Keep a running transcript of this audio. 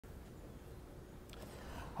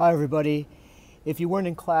Hi everybody. If you weren't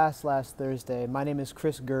in class last Thursday, my name is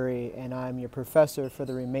Chris Gurry and I'm your professor for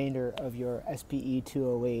the remainder of your SPE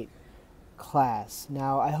 208 class.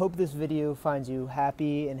 Now I hope this video finds you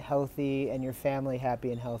happy and healthy and your family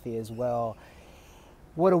happy and healthy as well.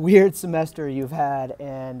 What a weird semester you've had,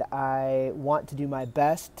 and I want to do my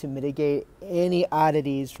best to mitigate any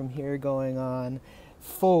oddities from here going on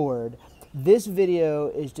forward. This video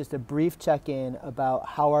is just a brief check-in about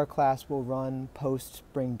how our class will run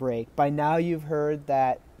post-spring break. By now you've heard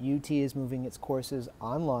that UT is moving its courses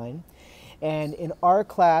online, and in our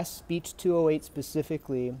class, Speech 208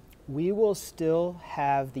 specifically, we will still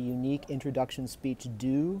have the unique introduction speech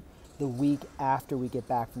due the week after we get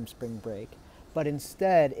back from spring break. But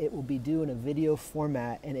instead, it will be due in a video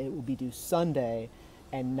format, and it will be due Sunday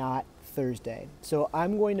and not Thursday. So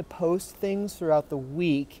I'm going to post things throughout the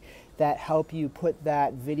week that help you put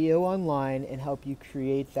that video online and help you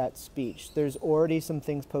create that speech. There's already some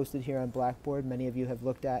things posted here on Blackboard many of you have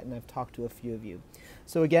looked at, and I've talked to a few of you.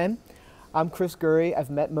 So again, I'm Chris Gurry. I've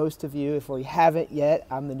met most of you. If we haven't yet,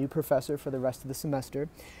 I'm the new professor for the rest of the semester.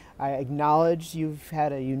 I acknowledge you've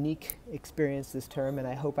had a unique experience this term, and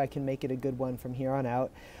I hope I can make it a good one from here on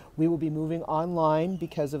out. We will be moving online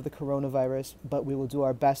because of the coronavirus, but we will do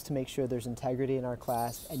our best to make sure there's integrity in our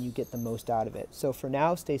class and you get the most out of it. So for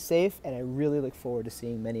now, stay safe, and I really look forward to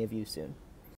seeing many of you soon.